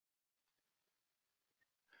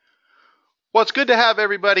Well, it's good to have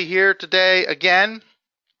everybody here today again.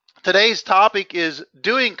 Today's topic is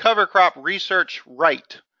doing cover crop research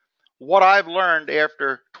right. What I've learned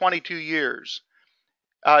after 22 years.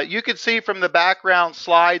 You can see from the background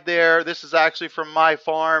slide there, this is actually from my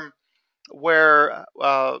farm where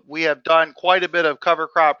we have done quite a bit of cover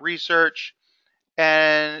crop research,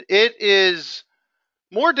 and it is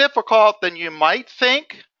more difficult than you might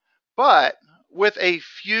think, but with a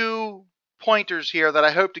few pointers here that I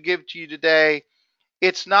hope to give to you today,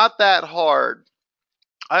 it's not that hard.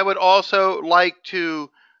 I would also like to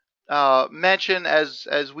mention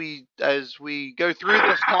as we go through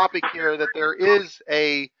this topic here that there is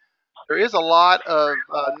a lot of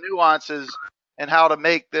nuances in how to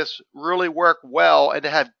make this really work well and to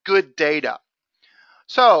have good data.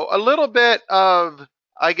 So a little bit of,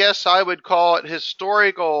 I guess I would call it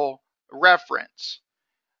historical reference.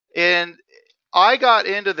 And I got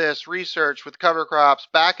into this research with cover crops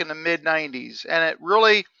back in the mid 90s, and it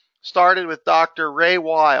really started with Dr. Ray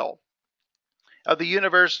Weil of the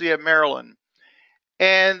University of Maryland.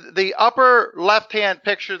 And the upper left-hand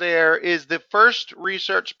picture there is the first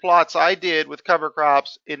research plots I did with cover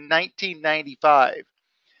crops in 1995.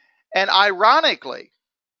 And ironically,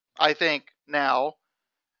 I think now,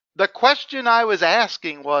 the question I was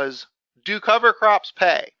asking was, do cover crops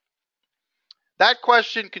pay? That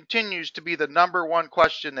question continues to be the number one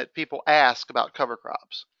question that people ask about cover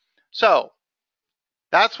crops. So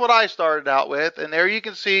that's what I started out with. And there you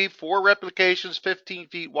can see 4 replications, 15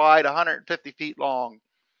 feet wide, 150 feet long.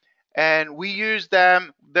 And we use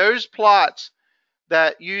them, those plots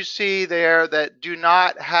that you see there that do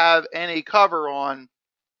not have any cover on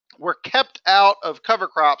were kept out of cover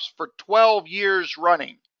crops for 12 years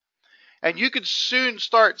running. And you could soon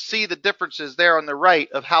start to see the differences there on the right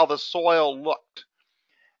of how the soil looked.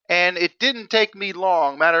 And it didn't take me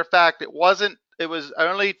long. Matter of fact, it was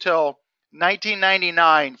only till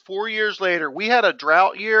 1999, 4 years later, we had a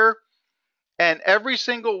drought year, and every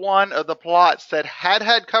single one of the plots that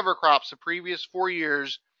had cover crops the previous 4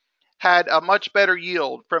 years had a much better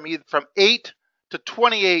yield from 8 to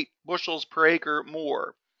 28 bushels per acre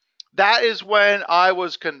more. That is when I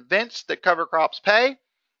was convinced that cover crops pay,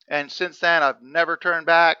 and since then I've never turned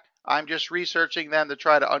back. I'm just researching them to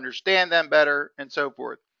try to understand them better and so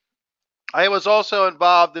forth. I was also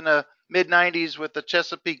involved in the mid 90s with the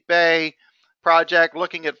Chesapeake Bay project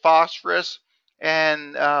looking at phosphorus,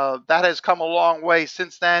 and that has come a long way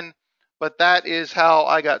since then, but that is how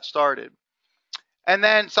I got started. And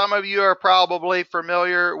then some of you are probably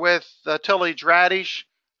familiar with tillage radish.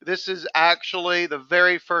 This is actually the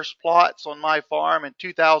very first plots on my farm in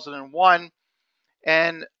 2001,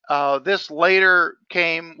 and this later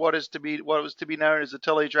came what was to be known as the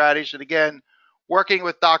tillage radish. And again, working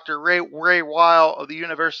with Dr. Ray Weil of the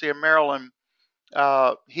University of Maryland,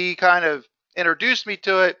 he kind of introduced me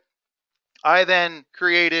to it. I then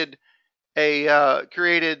created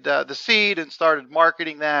the seed and started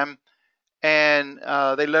marketing them, and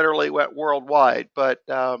they literally went worldwide. But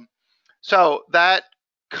so that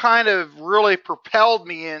kind of really propelled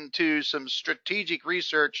me into some strategic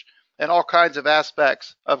research and all kinds of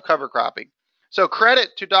aspects of cover cropping. So credit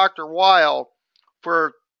to Dr. Weil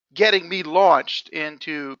for getting me launched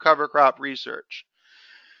into cover crop research.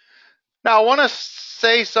 Now, I want to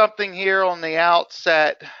say something here on the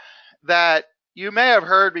outset that you may have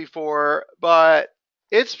heard before, but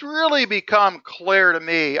it's really become clear to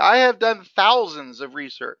me. I have done thousands of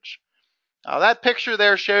research. That picture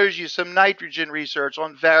there shows you some nitrogen research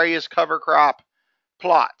on various cover crop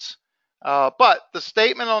plots. But the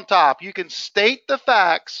statement on top, you can state the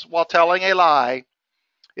facts while telling a lie,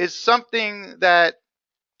 is something that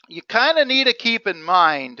you kind of need to keep in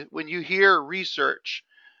mind when you hear research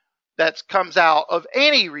that comes out of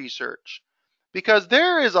any research, because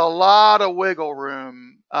there is a lot of wiggle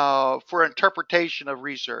room for interpretation of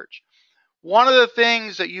research. One of the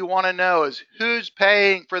things that you want to know is who's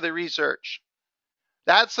paying for the research.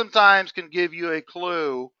 That sometimes can give you a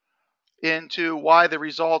clue into why the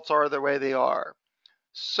results are the way they are.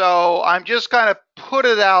 So I'm just kind of put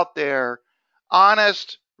it out there.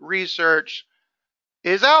 Honest research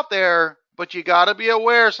is out there, but you got to be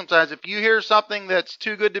aware sometimes. If you hear something that's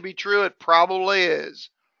too good to be true, it probably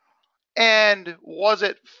is. And was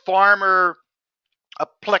it farmer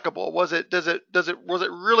applicable? Was it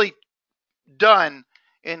really done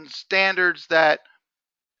in standards that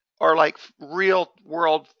are like real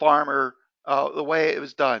world farmer, the way it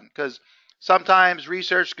was done? Because sometimes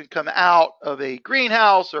research can come out of a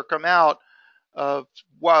greenhouse or come out of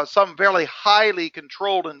some fairly highly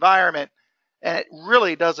controlled environment, and it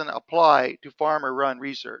really doesn't apply to farmer run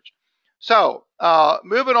research. So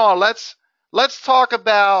moving on, let's talk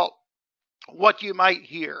about what you might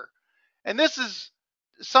hear. And this is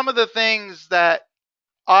some of the things that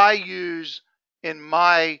I use in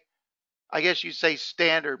my, I guess you'd say,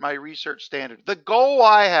 standard, my research standard. The goal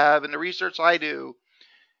I have in the research I do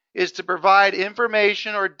is to provide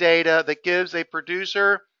information or data that gives a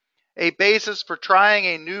producer a basis for trying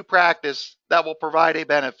a new practice that will provide a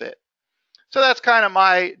benefit. So that's kind of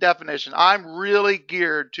my definition. I'm really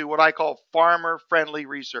geared to what I call farmer-friendly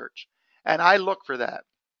research, and I look for that.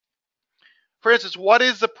 For instance, what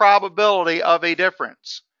is the probability of a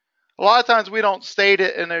difference? A lot of times we don't state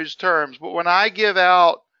it in those terms, but when I give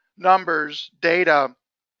out numbers, data,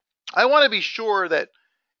 I want to be sure that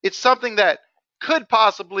it's something that could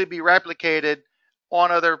possibly be replicated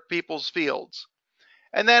on other people's fields.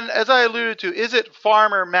 And then, as I alluded to, is it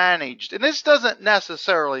farmer managed? And this doesn't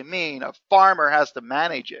necessarily mean a farmer has to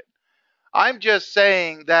manage it. I'm just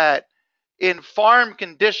saying that in farm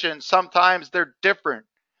conditions, sometimes they're different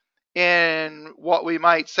in what we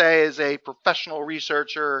might say is a professional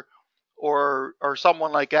researcher or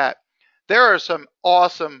someone like that. There are some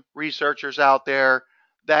awesome researchers out there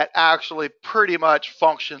that actually pretty much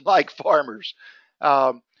function like farmers.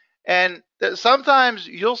 And sometimes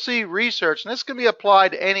you'll see research, and this can be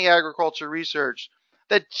applied to any agriculture research,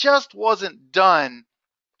 that just wasn't done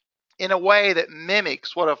in a way that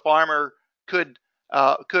mimics what a farmer could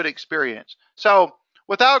experience. So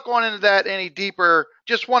without going into that any deeper,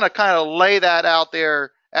 just want to kind of lay that out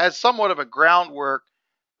there as somewhat of a groundwork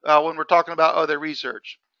when we're talking about other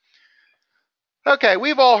research. Okay,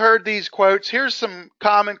 we've all heard these quotes. Here's some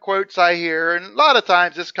common quotes I hear, and a lot of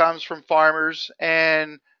times this comes from farmers,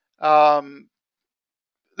 and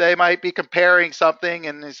they might be comparing something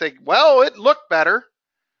and they say, well, it looked better.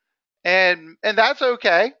 And that's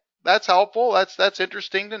okay. That's helpful. That's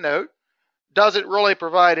interesting to note. Doesn't really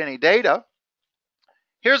provide any data.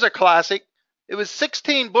 Here's a classic. It was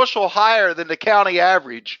 16 bushel higher than the county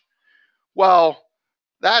average. Well,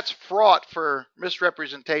 that's fraught for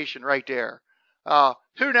misrepresentation right there.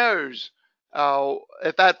 Who knows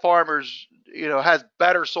if that farmer's has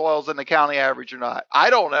better soils than the county average or not? I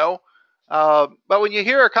don't know. But when you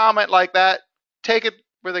hear a comment like that, take it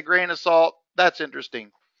with a grain of salt. That's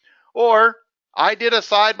interesting. Or I did a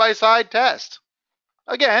side-by-side test.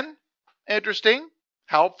 Again, interesting,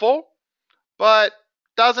 helpful, but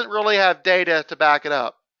doesn't really have data to back it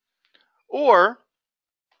up. Or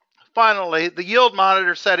finally, the yield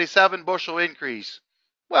monitor said a 7 bushel increase.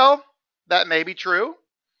 Well, that may be true.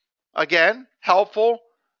 Again, helpful,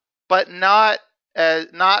 but not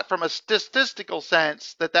from a statistical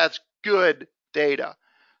sense that that's good data.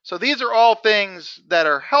 So these are all things that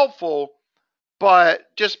are helpful,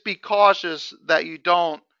 but just be cautious that you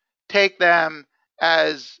don't take them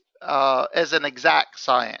as an exact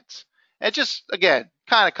science. And just, again,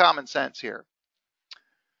 kind of common sense here.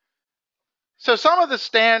 So some of the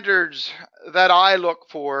standards that I look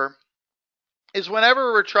for is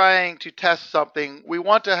whenever we're trying to test something, we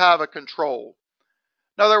want to have a control.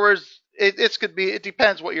 In other words, it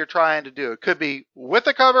depends what you're trying to do. It could be with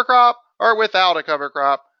a cover crop or without a cover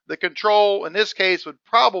crop. The control in this case would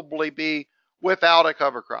probably be without a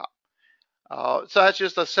cover crop. So that's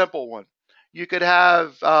just a simple one. You could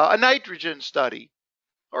have a nitrogen study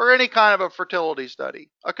or any kind of a fertility study.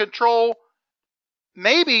 A control,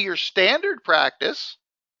 maybe your standard practice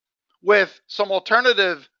with some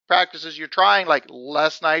alternative practices you're trying, like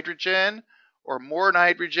less nitrogen or more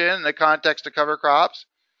nitrogen in the context of cover crops.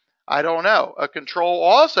 I don't know. A control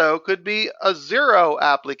also could be a zero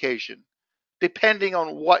application, depending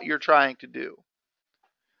on what you're trying to do.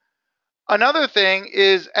 Another thing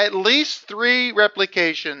is at least 3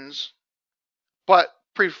 replications, but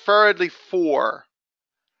preferably 4.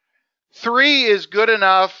 3 is good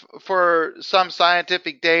enough for some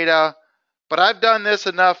scientific data, but I've done this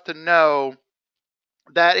enough to know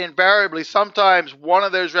that invariably sometimes one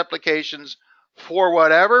of those replications, for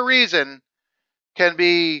whatever reason, can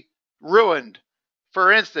be ruined.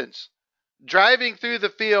 For instance, driving through the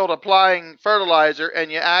field applying fertilizer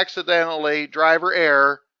and you accidentally, driver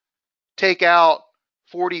error, take out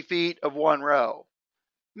 40 feet of one row.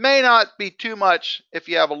 May not be too much if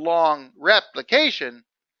you have a long replication,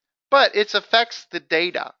 but it affects the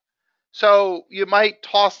data. So you might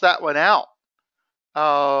toss that one out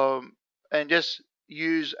and just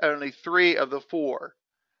use only 3 of the 4.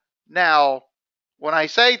 Now, when I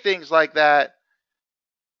say things like that,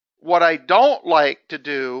 what I don't like to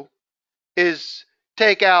do is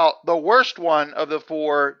take out the worst one of the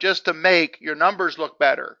 4 just to make your numbers look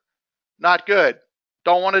better. Not good.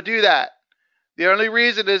 Don't want to do that. The only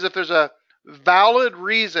reason is if there's a valid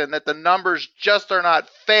reason that the numbers just are not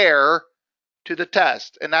fair, to the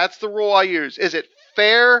test. And that's the rule I use. Is it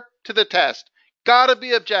fair to the test? Gotta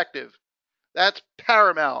be objective. That's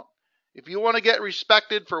paramount. If you want to get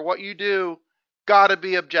respected for what you do, gotta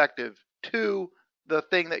be objective to the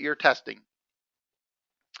thing that you're testing.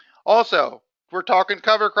 Also, we're talking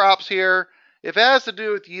cover crops here. If it has to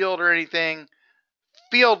do with yield or anything,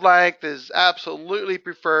 field length is absolutely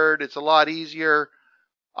preferred. It's a lot easier.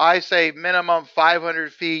 I say minimum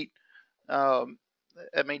 500 feet.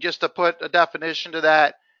 Just to put a definition to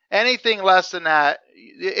that, anything less than that,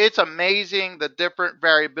 it's amazing the different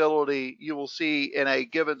variability you will see in a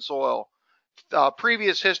given soil.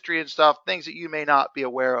 Previous history and stuff, things that you may not be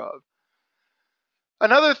aware of.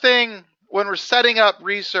 Another thing, when we're setting up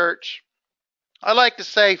research, I like to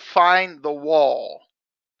say find the wall.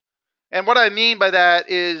 And what I mean by that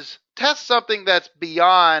is test something that's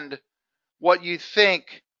beyond what you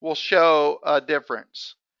think will show a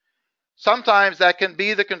difference. Sometimes that can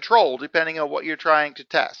be the control, depending on what you're trying to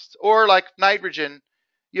test. Or like nitrogen,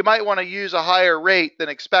 you might want to use a higher rate than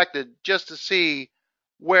expected just to see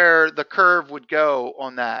where the curve would go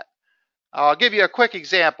on that. I'll give you a quick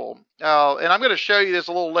example, and I'm going to show you this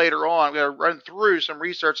a little later on. I'm going to run through some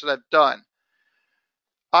research that I've done.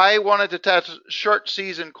 I wanted to test short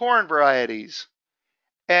season corn varieties,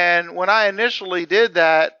 and when I initially did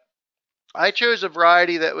that, I chose a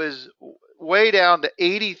variety that was way down to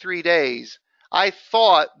 83 days. I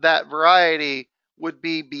thought that variety would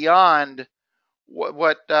be beyond what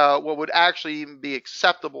would actually even be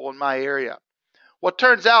acceptable in my area. Well, it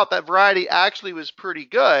turns out that variety actually was pretty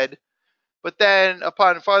good, but then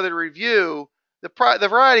upon further review, the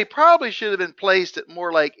variety probably should have been placed at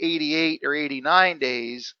more like 88 or 89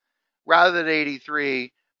 days rather than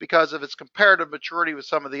 83 because of its comparative maturity with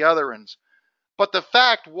some of the other ones. But the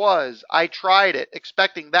fact was, I tried it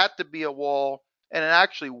expecting that to be a wall, and it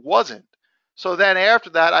actually wasn't. So then after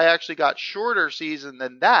that, I actually got shorter season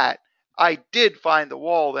than that. I did find the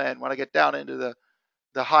wall then when I get down into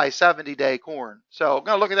the high 70-day corn. So I'm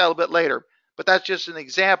going to look at that a little bit later, but that's just an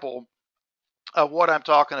example of what I'm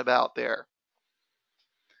talking about there.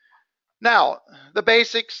 Now, the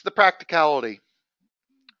basics, the practicality.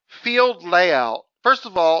 Field layout. First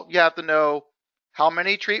of all, you have to know how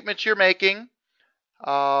many treatments you're making,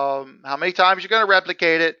 how many times you're going to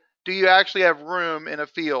replicate it. Do you actually have room in a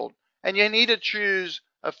field? And you need to choose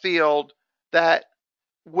a field that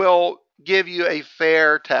will give you a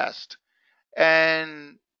fair test.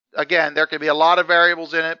 And again, there can be a lot of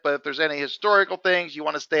variables in it, but if there's any historical things, you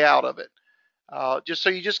want to stay out of it.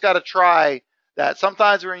 You just got to try that.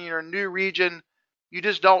 Sometimes when you're in a new region, you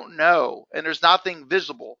just don't know, and there's nothing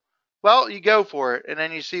visible. Well, you go for it, and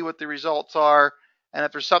then you see what the results are, and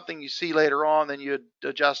if there's something you see later on, then you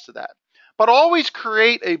adjust to that. But always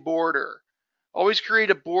create a border. Always create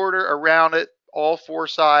a border around it, all four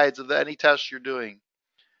sides of any test you're doing.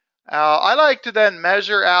 I like to then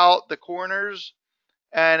measure out the corners,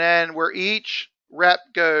 and then where each rep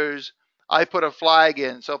goes, I put a flag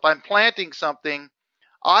in. So if I'm planting something,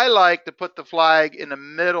 I like to put the flag in the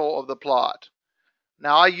middle of the plot.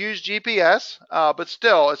 Now I use GPS, but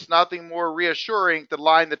still, it's nothing more reassuring to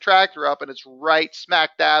line the tractor up and it's right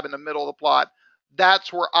smack dab in the middle of the plot.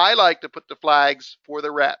 That's where I like to put the flags for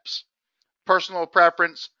the reps. Personal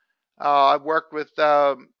preference, I've worked with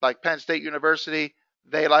like Penn State University.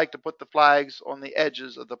 They like to put the flags on the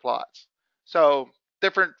edges of the plots. So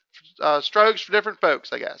different strokes for different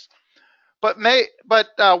folks, I guess. But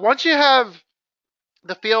once you have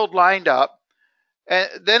the field lined up, and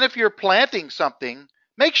then if you're planting something,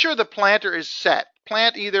 make sure the planter is set.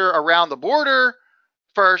 Plant either around the border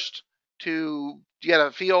first to get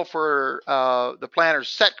a feel for the planter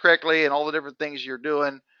set correctly and all the different things you're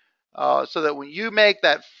doing, so that when you make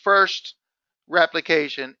that first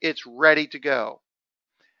replication, it's ready to go.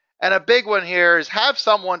 And a big one here is have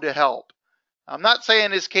someone to help. I'm not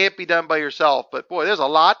saying this can't be done by yourself, but boy, there's a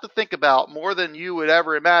lot to think about, more than you would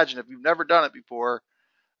ever imagine if you've never done it before.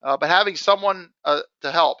 But having someone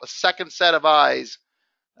to help, a second set of eyes,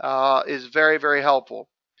 is very, very helpful.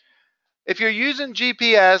 If you're using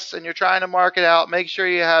GPS and you're trying to mark it out, make sure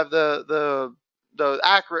you have the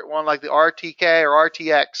accurate one, like the RTK or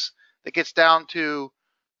RTX, that gets down to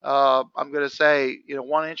I'm going to say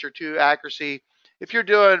 1 inch or 2 accuracy. If you're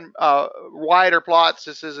doing wider plots,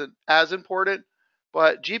 this isn't as important,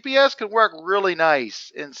 but GPS can work really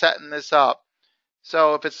nice in setting this up.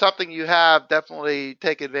 So if it's something you have, definitely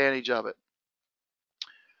take advantage of it.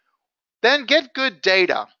 Then get good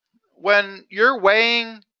data. When you're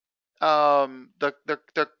weighing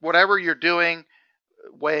whatever you're doing,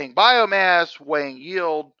 weighing biomass, weighing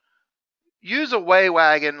yield, use a weigh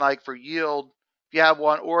wagon like for yield, if you have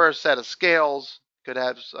one, or a set of scales. Could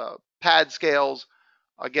have pad scales.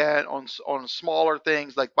 Again, on smaller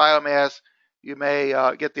things like biomass, you may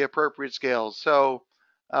get the appropriate scales. So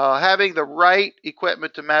having the right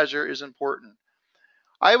equipment to measure is important.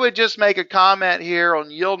 I would just make a comment here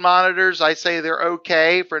on yield monitors. I say they're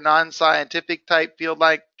okay for non-scientific type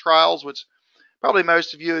field-like trials, which probably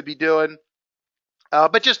most of you would be doing.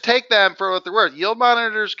 But just take them for what they're worth. Yield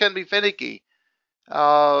monitors can be finicky.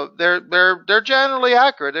 They're generally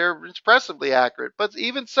accurate. They're impressively accurate. But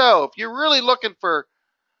even so, if you're really looking for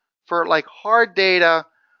like hard data,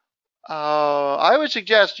 I would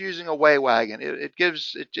suggest using a weigh wagon. It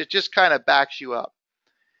just kind of backs you up.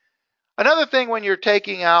 Another thing when you're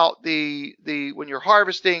taking out when you're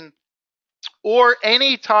harvesting or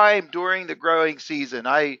any time during the growing season,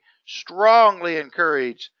 I strongly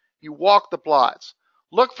encourage you walk the plots.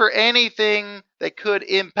 Look for anything that could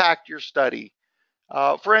impact your study.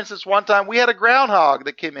 For instance, one time we had a groundhog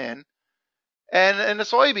that came in and the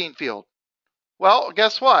soybean field. Well,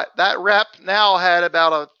 guess what? That rep now had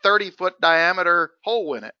about a 30-foot diameter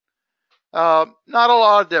hole in it. Not a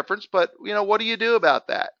lot of difference, but what do you do about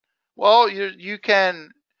that? Well, you can,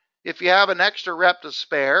 if you have an extra rep to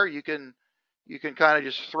spare, you can kind of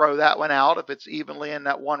just throw that one out if it's evenly in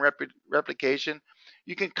that one replication.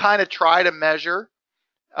 You can kind of try to measure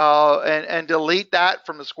and delete that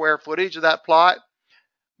from the square footage of that plot.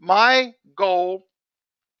 My goal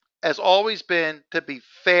has always been to be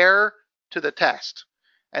fair to the test.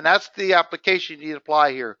 And that's the application you need to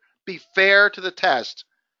apply here. Be fair to the test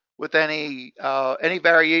with any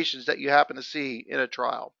variations that you happen to see in a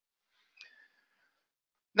trial.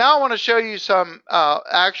 Now I want to show you some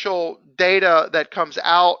actual data that comes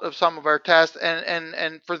out of some of our tests.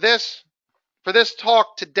 And for this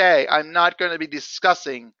talk today, I'm not going to be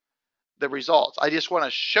discussing the results. I just want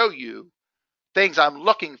to show you things I'm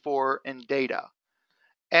looking for in data.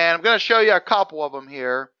 And I'm going to show you a couple of them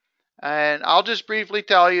here. And I'll just briefly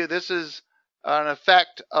tell you this is an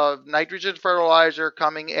effect of nitrogen fertilizer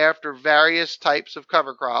coming after various types of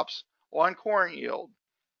cover crops on corn yield.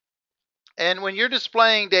 And when you're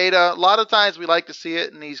displaying data, a lot of times we like to see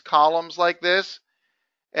it in these columns like this.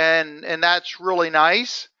 And that's really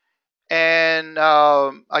nice. And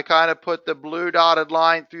I kind of put the blue dotted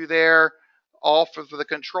line through there, all for the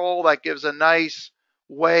control. That gives a nice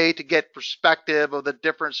way to get perspective of the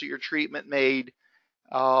difference that your treatment made,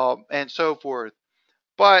 and so forth.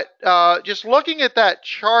 But just looking at that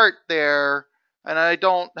chart there, and I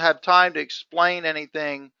don't have time to explain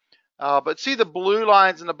anything, but see the blue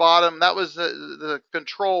lines in the bottom, that was the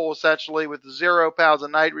control essentially with 0 pounds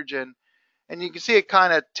of nitrogen. And you can see it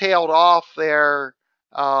kind of tailed off there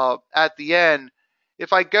at the end.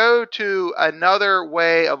 If I go to another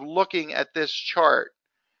way of looking at this chart,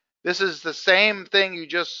 this is the same thing you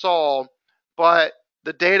just saw, but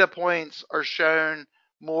the data points are shown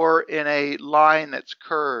more in a line that's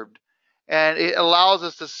curved. And it allows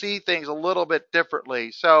us to see things a little bit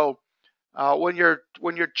differently. So when you're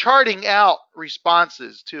charting out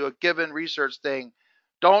responses to a given research thing,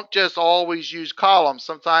 don't just always use columns.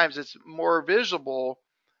 Sometimes it's more visible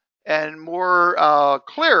and more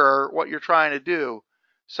clearer what you're trying to do.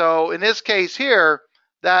 So in this case here,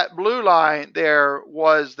 that blue line there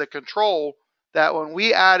was the control that when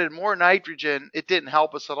we added more nitrogen, it didn't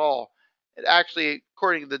help us at all. It actually,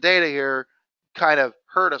 according to the data here, kind of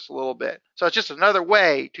hurt us a little bit. So it's just another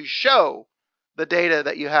way to show the data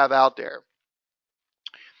that you have out there.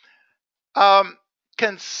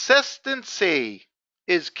 Consistency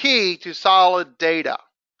is key to solid data.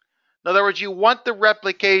 In other words, you want the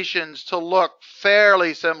replications to look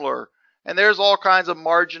fairly similar. And there's all kinds of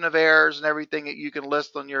margin of errors and everything that you can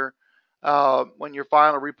list on your when your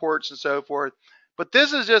final reports and so forth. But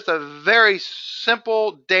this is just a very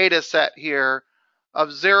simple data set here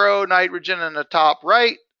of 0 nitrogen in the top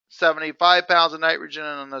right, 75 pounds of nitrogen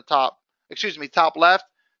in the top left,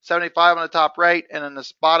 75 on the top right, and in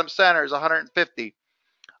the bottom center is 150.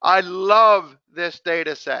 I love this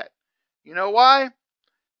data set. You know why?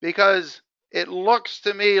 Because it looks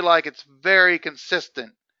to me like it's very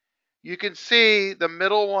consistent. You can see the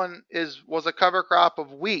middle one was a cover crop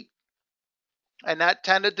of wheat, and that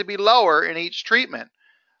tended to be lower in each treatment.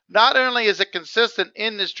 Not only is it consistent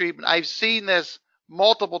in this treatment, I've seen this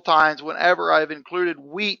multiple times whenever I've included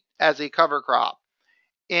wheat as a cover crop.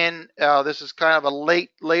 This is kind of a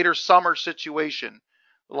later summer situation,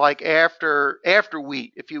 like after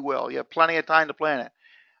wheat, if you will. You have plenty of time to plant it.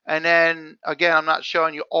 And then again, I'm not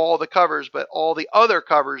showing you all the covers, but all the other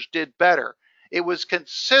covers did better. It was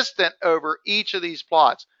consistent over each of these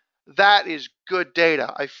plots. That is good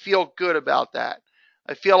data. I feel good about that.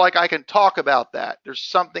 I feel like I can talk about that. There's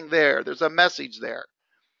something there. There's a message there.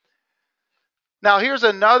 Now here's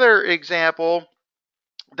another example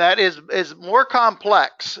that is more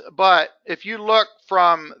complex, but if you look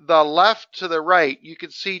from the left to the right, you can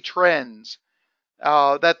see trends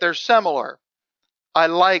that they're similar. I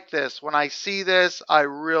like this. When I see this, I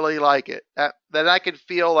really like it. That I can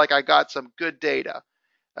feel like I got some good data.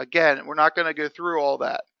 Again, we're not going to go through all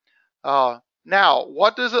that. Now,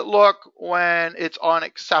 what does it look when it's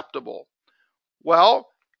unacceptable? Well,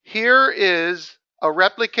 here is a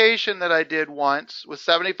replication that I did once with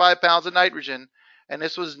 75 pounds of nitrogen, and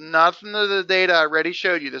this was nothing of the data I already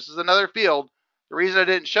showed you. This is another field. The reason I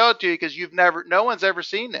didn't show it to you because no one's ever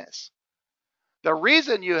seen this. The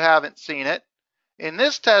reason you haven't seen it, in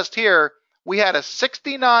this test here, we had a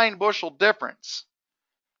 69 bushel difference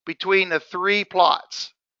between the three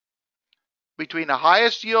plots, between the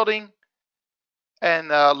highest yielding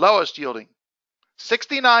and the lowest yielding.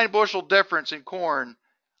 69 bushel difference in corn.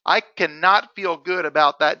 I cannot feel good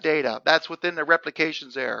about that data. That's within the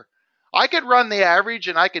replications error. I could run the average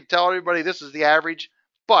and I could tell everybody this is the average,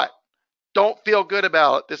 but don't feel good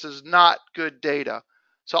about it. This is not good data.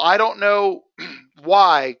 So I don't know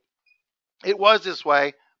why it was this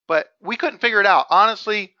way, but we couldn't figure it out.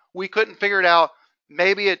 Honestly, we couldn't figure it out.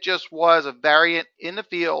 Maybe it just was a variant in the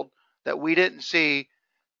field that we didn't see,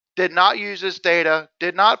 did not use this data,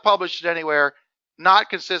 did not publish it anywhere, not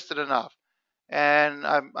consistent enough. And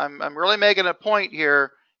I'm really making a point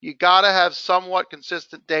here. You got to have somewhat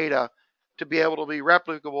consistent data to be able to be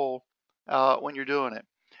replicable when you're doing it.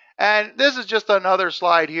 And this is just another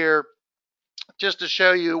slide here just to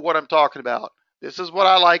show you what I'm talking about. This is what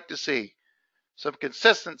I like to see. Some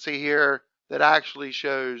consistency here that actually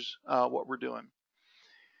shows what we're doing.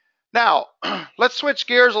 Now, let's switch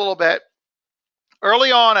gears a little bit.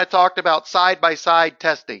 Early on, I talked about side-by-side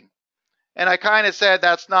testing. And I kind of said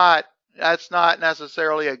that's not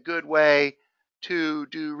necessarily a good way to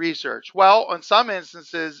do research. Well, in some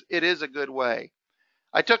instances, it is a good way.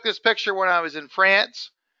 I took this picture when I was in France.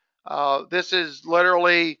 This is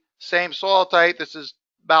literally same soil type. This is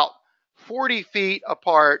about 40 feet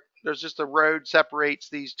apart. There's just a road separates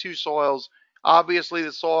these two soils. Obviously,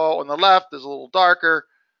 the soil on the left is a little darker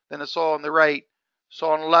than the soil on the right.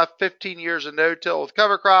 Soil on the left, 15 years of no-till with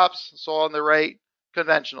cover crops. Soil on the right,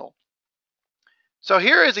 conventional. So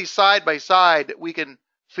here is a side-by-side that we can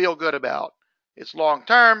feel good about. It's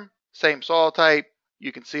long-term, same soil type.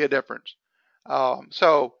 You can see a difference.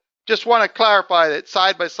 So just want to clarify that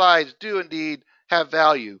side-by-sides do indeed have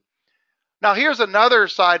value. Now here's another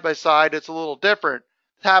side-by-side that's a little different.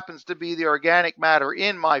 It happens to be the organic matter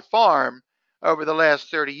in my farm over the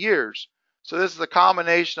last 30 years. So this is a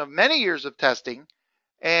combination of many years of testing,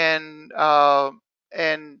 and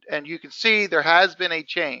you can see there has been a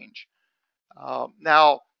change.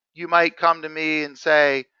 Now, you might come to me and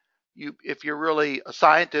say, if you're really a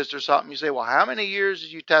scientist or something, you say, well, how many years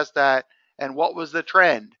did you test that and what was the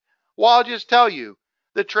trend? Well, I'll just tell you,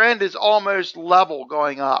 the trend is almost level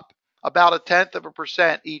going up, about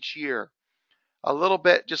 0.1% each year. A little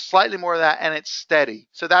bit, just slightly more of that, and it's steady.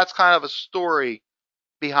 So that's kind of a story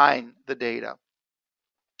behind the data.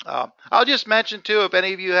 I'll just mention too, if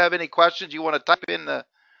any of you have any questions you want to type in the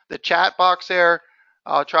chat box there,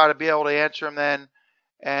 I'll try to be able to answer them then.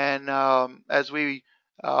 And as we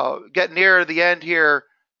get near the end here,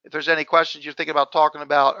 if there's any questions you're thinking about talking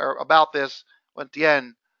about or about this at the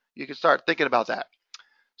end, you can start thinking about that.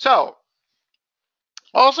 So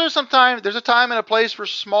also sometimes there's a time and a place for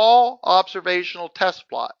small observational test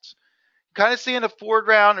plots. You kind of see in the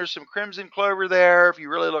foreground, there's some crimson clover there. If you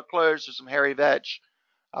really look close, there's some hairy vetch.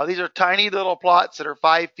 These are tiny little plots that are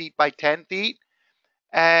 5 feet by 10 feet.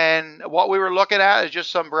 And what we were looking at is just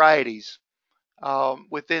some varieties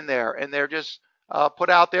within there. And they're just put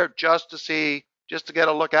out there just to see, just to get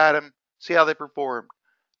a look at them, see how they performed.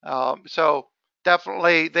 So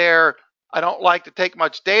definitely there, I don't like to take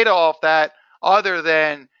much data off that other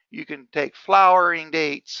than you can take flowering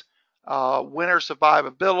dates, winter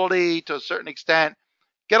survivability to a certain extent.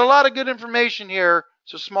 Get a lot of good information here.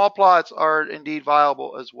 So small plots are indeed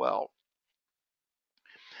viable as well.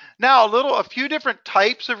 Now, a few different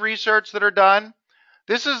types of research that are done.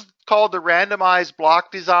 This is called the randomized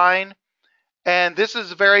block design, and this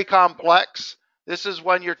is very complex. This is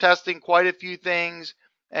when you're testing quite a few things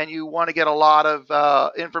and you want to get a lot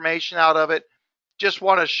of information out of it. Just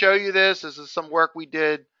want to show you this. This is some work we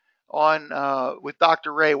did on with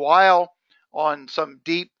Dr. Ray Weil on some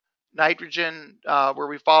deep nitrogen where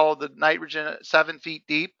we followed the nitrogen at 7 feet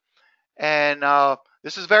deep. And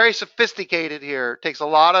this is very sophisticated here. It takes a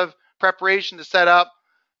lot of preparation to set up.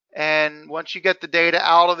 And once you get the data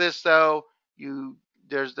out of this, though,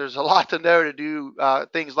 there's a lot to know to do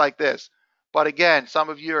things like this. But again, some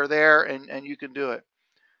of you are there and you can do it.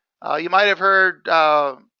 You might have heard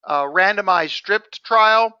randomized stripped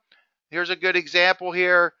trial. Here's a good example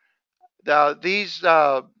here. These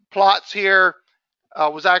plots here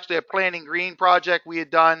was actually a planting green project we had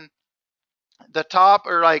done. The top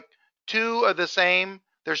are like two of the same.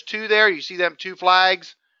 There's two there. You see them two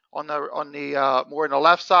flags on the more on the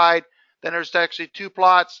left side. Then there's actually two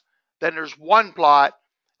plots. Then there's one plot,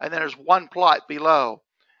 and then there's one plot below.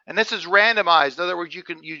 And this is randomized. In other words, you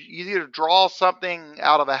either draw something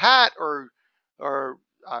out of a hat, or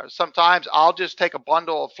sometimes I'll just take a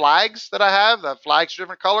bundle of flags that I have, the flags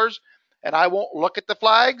different colors, and I won't look at the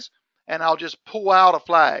flags, and I'll just pull out a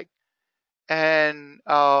flag. And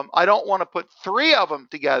I don't want to put three of them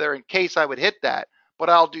together in case I would hit that, but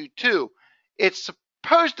I'll do two. It's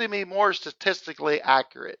supposed to be more statistically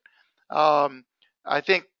accurate. I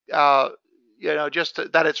think just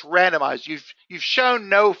that it's randomized. You've shown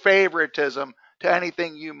no favoritism to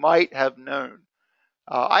anything you might have known.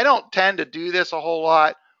 I don't tend to do this a whole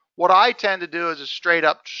lot. What I tend to do is a straight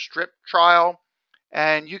up strip trial,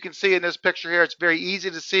 and you can see in this picture here, it's very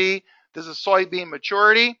easy to see. This is soybean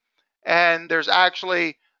maturity. And there's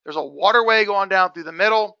a waterway going down through the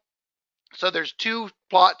middle. So there's two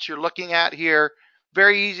plots you're looking at here.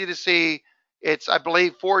 Very easy to see. It's, I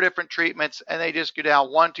believe, 4 different treatments, and they just go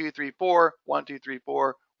down 1, 2, 3, 4, 1, 2, 3,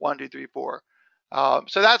 4, 1, 2, 3, 4.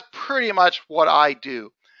 So that's pretty much what I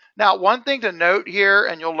do. Now, one thing to note here,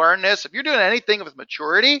 and you'll learn this, if you're doing anything with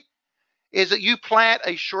maturity, is that you plant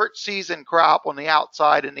a short season crop on the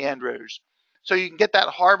outside in the end rows. So you can get that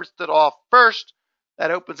harvested off first.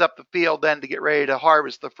 That opens up the field then to get ready to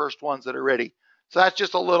harvest the first ones that are ready. So that's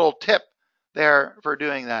just a little tip there for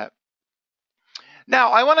doing that.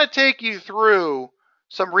 Now, I want to take you through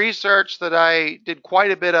some research that I did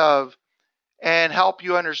quite a bit of and help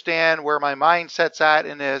you understand where my mindset's at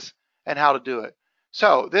in this and how to do it.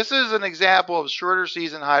 So this is an example of shorter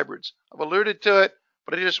season hybrids. I've alluded to it,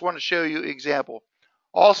 but I just want to show you an example.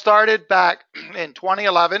 All started back in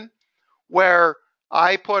 2011, where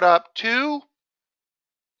I put up 2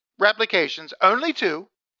 replications, only 2,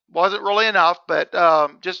 wasn't really enough, but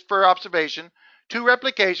just for observation, 2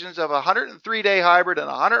 replications of a 103-day hybrid and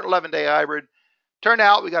a 111-day hybrid. Turned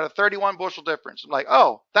out we got a 31 bushel difference. I'm like,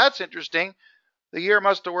 oh, that's interesting. The year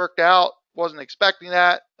must have worked out. Wasn't expecting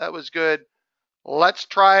that. That was good. Let's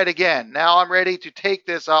try it again. Now I'm ready to take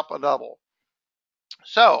this up a double.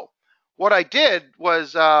 So what I did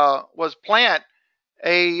was plant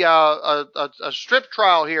a strip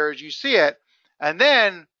trial here as you see it, and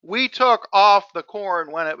then we took off the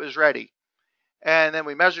corn when it was ready. And then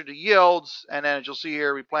we measured the yields, and then as you'll see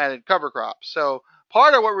here, we planted cover crops. So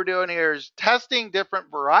part of what we're doing here is testing different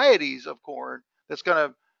varieties of corn that's going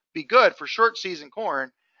to be good for short season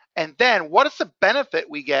corn. And then what is the benefit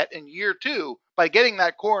we get in year 2 by getting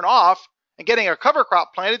that corn off and getting a cover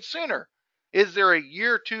crop planted sooner? Is there a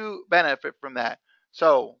year 2 benefit from that?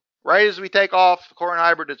 So right as we take off the corn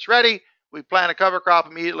hybrid that's ready, we plant a cover crop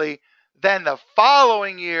immediately. Then the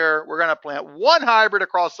following year, we're going to plant 1 hybrid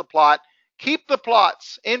across the plot, keep the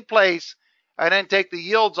plots in place, and then take the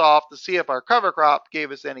yields off to see if our cover crop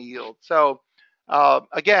gave us any yield. So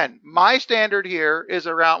again, my standard here is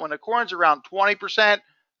around, when the corn's around 20%,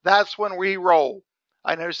 that's when we roll.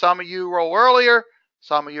 I know some of you roll earlier,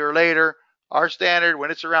 some of you are later. Our standard,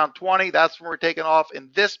 when it's around 20, that's when we're taking off. In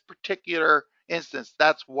this particular instance,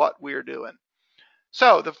 that's what we're doing.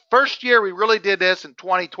 So the first year we really did this in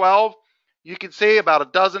 2012. You can see about a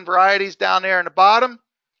dozen varieties down there in the bottom.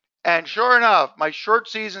 And sure enough, my short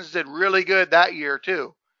seasons did really good that year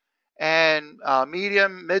too. And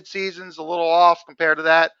medium, mid seasons a little off compared to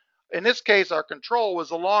that. In this case, our control was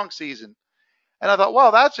a long season. And I thought,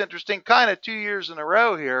 well, that's interesting. Kind of 2 years in a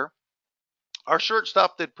row here, our short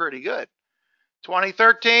stuff did pretty good.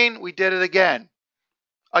 2013, we did it again.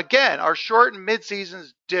 Again, our short and mid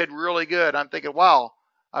seasons did really good. I'm thinking, wow,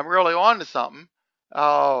 I'm really on to something.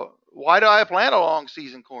 Why do I plant a long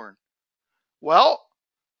season corn? Well,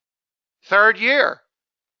 3rd year,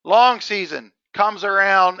 long season comes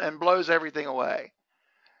around and blows everything away.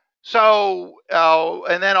 So,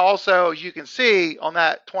 and then also, as you can see on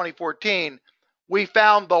that 2014, we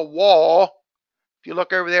found the wall. If you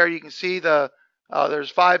look over there, you can see there's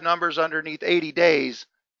 5 numbers underneath 80 days.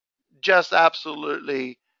 Just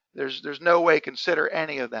absolutely, there's no way to consider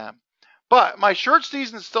any of them. But my short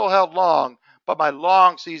seasons still held long, but my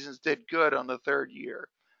long seasons did good on the 3rd year.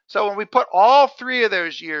 So when we put all 3 of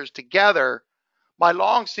those years together, my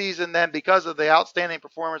long season then, because of the outstanding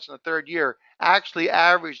performance in the 3rd year, actually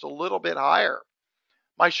averaged a little bit higher.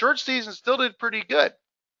 My short season still did pretty good.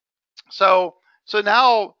 So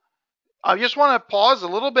now I just want to pause a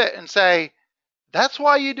little bit and say, That's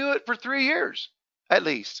why you do it for 3 years, at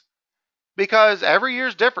least, because every year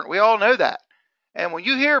is different. We all know that. And when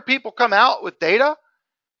you hear people come out with data,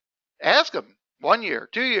 ask them 1 year,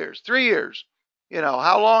 2 years, 3 years,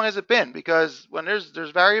 how long has it been? Because when there's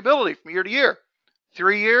variability from year to year.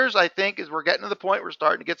 3 years, I think, is we're getting to the point we're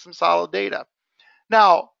starting to get some solid data.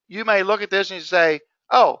 Now, you may look at this and you say,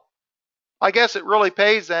 oh, I guess it really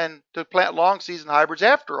pays then to plant long season hybrids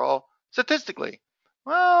after all, statistically.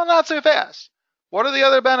 Well, not so fast. What are the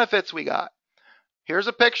other benefits we got? Here's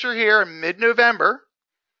a picture here in mid-November.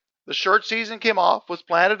 The short season came off, was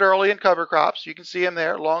planted early in cover crops. You can see them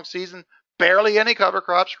there. Long season, barely any cover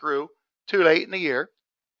crops grew, too late in the year.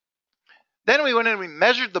 Then we went in and we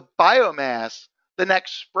measured the biomass the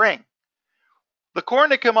next spring. The corn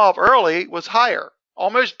that came off early was higher,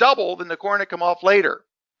 almost double than the corn that came off later.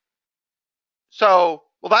 So,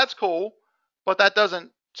 well, that's cool, but that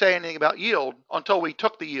doesn't say anything about yield until we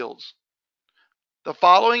took the yields. The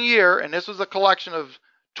following year, and this was a collection of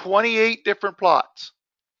 28 different plots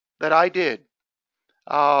that I did,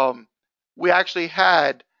 we actually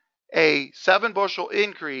had a 7 bushel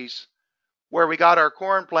increase where we got our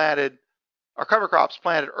corn planted, our cover crops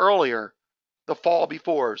planted earlier the fall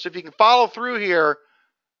before. So if you can follow through here,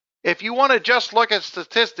 if you want to just look at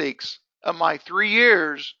statistics of my 3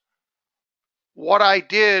 years, what I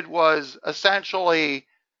did was essentially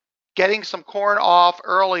getting some corn off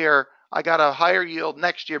earlier. I got a higher yield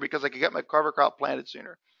next year because I could get my cover crop planted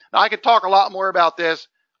sooner. Now, I could talk a lot more about this.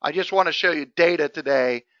 I just want to show you data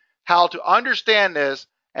today, how to understand this,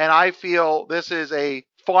 and I feel this is a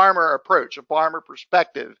farmer approach, a farmer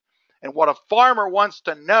perspective, and what a farmer wants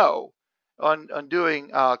to know on doing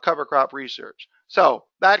cover crop research. So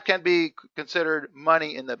that can be considered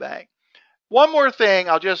money in the bank. One more thing,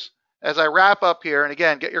 I'll just, as I wrap up here, and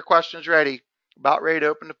again, get your questions ready, about ready to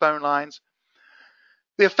open the phone lines.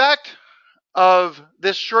 The effect of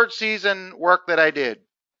this short season work that I did,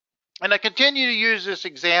 and I continue to use this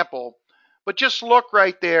example, but just look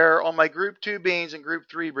right there on my group 2 beans and group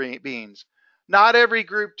 3 beans. Not every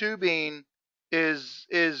group 2 bean is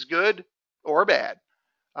good or bad,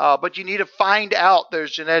 but you need to find out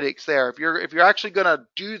those genetics there. If you're actually going to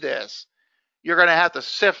do this, you're going to have to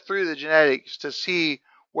sift through the genetics to see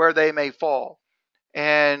where they may fall.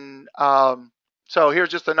 And so here's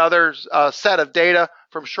just another set of data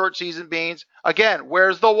from short season beans. Again,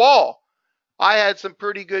 where's the wall? I had some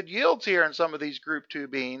pretty good yields here in some of these group 2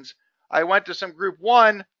 beans. I went to some group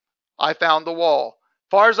 1, I found the wall. As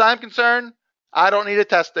far as I'm concerned, I don't need to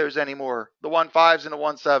test those anymore, the 1.5s and the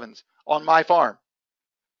 1.7s on my farm.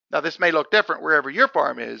 Now, this may look different wherever your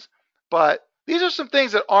farm is, but these are some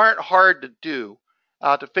things that aren't hard to do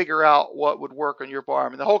to figure out what would work on your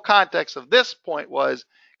farm. And the whole context of this point was,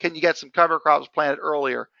 can you get some cover crops planted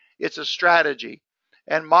earlier? It's a strategy.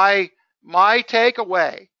 And my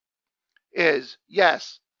takeaway is,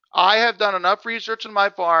 yes, I have done enough research on my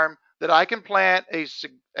farm that I can plant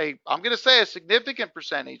I'm going to say a significant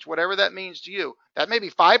percentage, whatever that means to you. That may be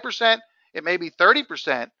 5%, it may be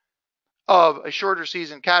 30% of a shorter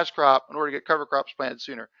season cash crop in order to get cover crops planted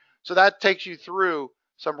sooner. So that takes you through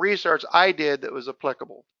some research I did that was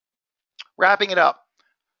applicable. Wrapping it up,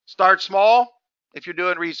 start small if you're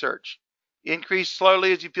doing research. Increase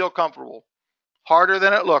slowly as you feel comfortable. Harder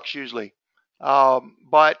than it looks usually.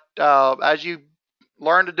 But as you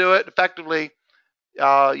learn to do it effectively,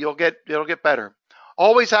 it'll get better.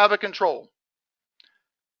 Always have a control.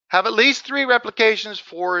 Have at least 3 replications,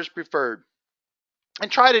 4 is preferred. And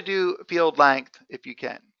try to do field length if you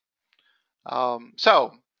can.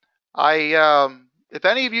 If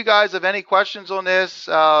any of you guys have any questions on this,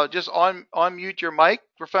 just unmute your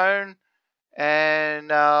microphone, and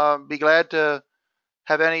be glad to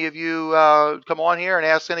have any of you come on here and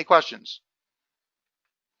ask any questions.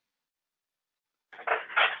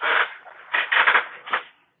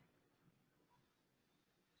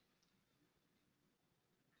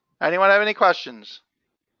 Anyone have any questions?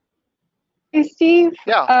 Hey, Steve.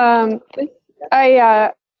 Yeah.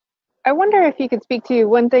 I wonder if you could speak to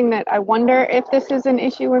one thing that I wonder if this is an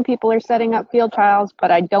issue when people are setting up field trials,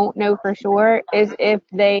 but I don't know for sure, is if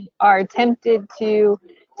they are tempted to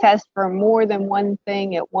test for more than one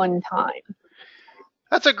thing at one time.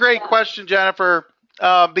 That's a great question, Jennifer,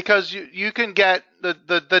 because you can get,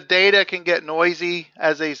 the data can get noisy,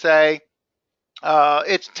 as they say.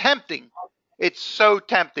 It's tempting. It's so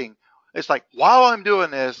tempting. It's like, while I'm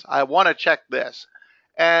doing this, I want to check this.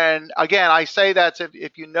 And again, I say that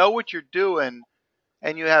if you know what you're doing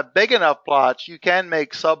and you have big enough plots, you can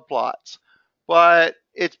make subplots. But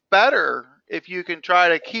it's better if you can try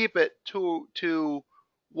to keep it to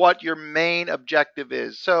what your main objective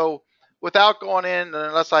is. So without going in,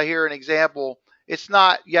 unless I hear an example, It's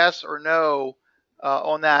not yes or no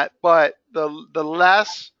on that, but the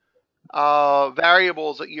less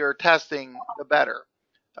variables that you're testing, the better.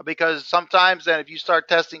 Because sometimes then if you start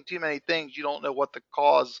testing too many things, you don't know what the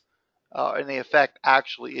cause and the effect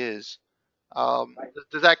actually is.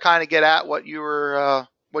 Does that kind of get at what you were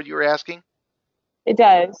asking? It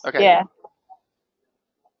does. Okay. Yeah.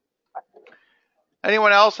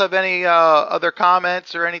 Anyone else have any other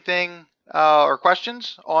comments or anything or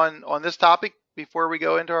questions on this topic before we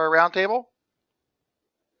go into our roundtable?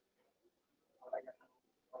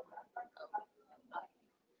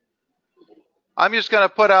 I'm just going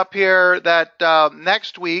to put up here that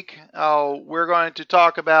next week we're going to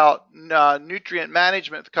talk about nutrient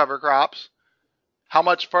management with cover crops. How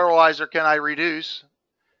much fertilizer can I reduce?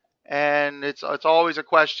 And it's always a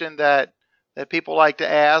question that people like to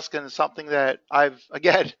ask, and it's something that I've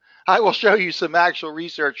again I will show you some actual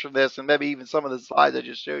research from this, and maybe even some of the slides I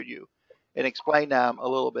just showed you, and explain them a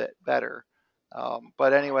little bit better.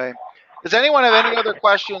 But anyway, does anyone have any other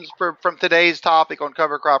questions from today's topic on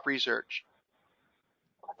cover crop research?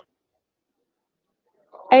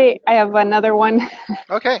 I have another one.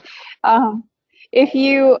 Okay. um, if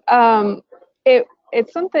you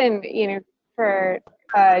it's something, you know, for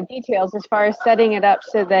details as far as setting it up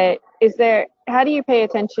so that how do you pay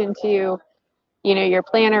attention to, you know, your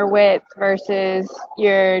planter width versus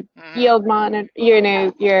your Mm-hmm. yield monitor, you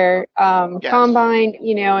know, your Yes. combine,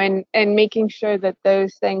 you know, and making sure that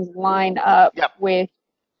those things line up Yep. with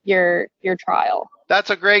your trial. That's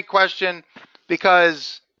a great question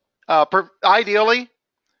because ideally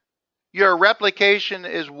your replication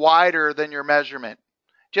is wider than your measurement.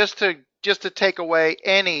 Just to take away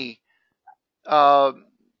any uh,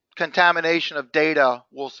 contamination of data,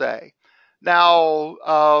 we'll say.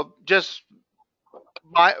 Now, just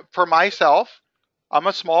for myself, I'm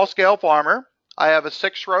a small scale farmer. I have a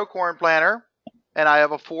 6-row corn planter and I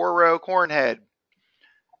have a 4-row corn head.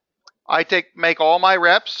 I make all my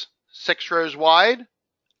reps 6 rows wide.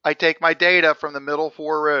 I take my data from the middle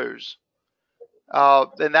 4 rows.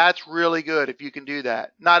 Then that's really good if you can do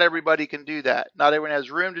that. Not everybody can do that. Not everyone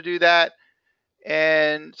has room to do that.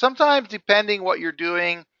 And sometimes, depending what you're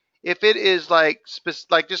doing, if it is like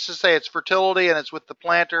just to say it's fertility and it's with the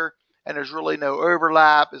planter and there's really no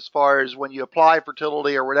overlap as far as when you apply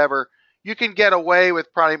fertility or whatever, you can get away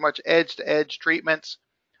with pretty much edge to edge treatments.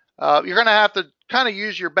 You're going to have to kind of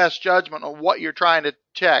use your best judgment on what you're trying to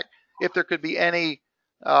check. If there could be any,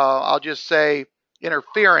 I'll just say,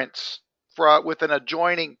 interference with an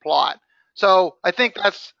adjoining plot. So I think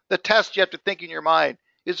that's the test you have to think in your mind.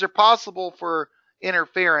 Is there possible for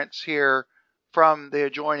interference here from the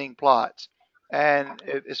adjoining plots? And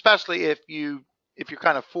especially if you're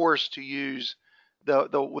kind of forced to use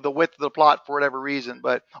the width of the plot for whatever reason.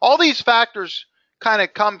 But all these factors kind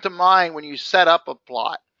of come to mind when you set up a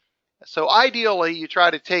plot. So ideally, you try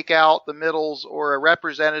to take out the middles or a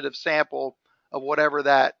representative sample of whatever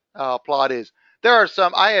that plot is. There are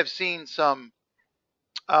some, I have seen some,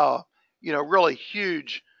 uh, really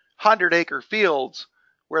huge 100-acre fields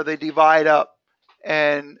where they divide up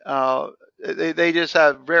and they just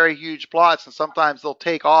have very huge plots, and sometimes they'll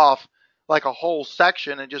take off like a whole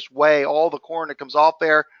section and just weigh all the corn that comes off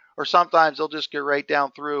there, or sometimes they'll just get right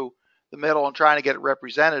down through the middle and trying to get it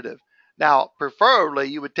representative. Now, preferably,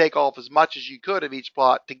 you would take off as much as you could of each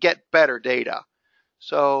plot to get better data.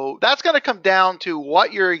 So that's going to come down to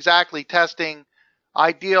what you're exactly testing.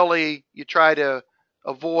 Ideally, you try to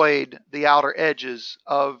avoid the outer edges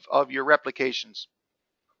of your replications.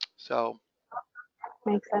 So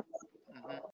Makes sense.